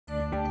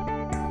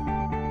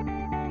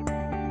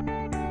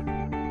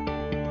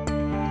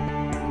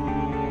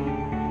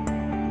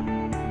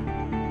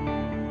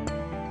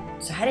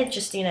So how did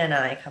Justina and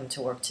I come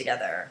to work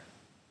together?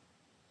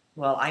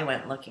 Well, I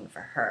went looking for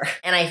her.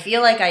 And I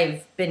feel like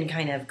I've been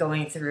kind of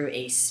going through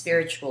a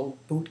spiritual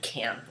boot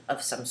camp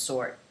of some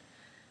sort.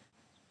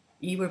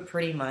 You were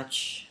pretty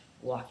much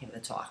walking the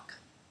talk.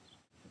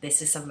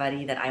 This is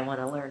somebody that I want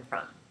to learn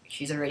from.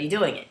 She's already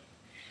doing it.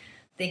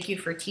 Thank you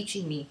for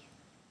teaching me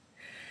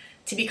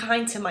to be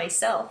kind to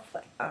myself.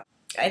 I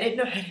didn't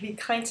know how to be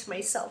kind to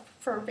myself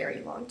for a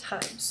very long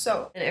time.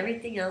 And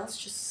everything else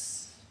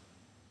just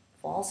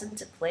falls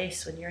into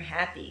place when you're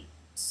happy.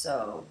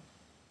 So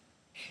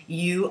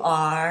you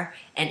are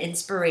an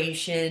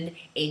inspiration,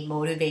 a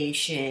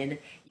motivation.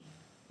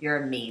 You're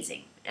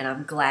amazing. And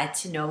I'm glad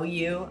to know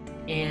you.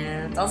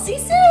 And I'll see you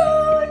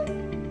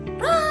soon.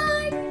 Bye.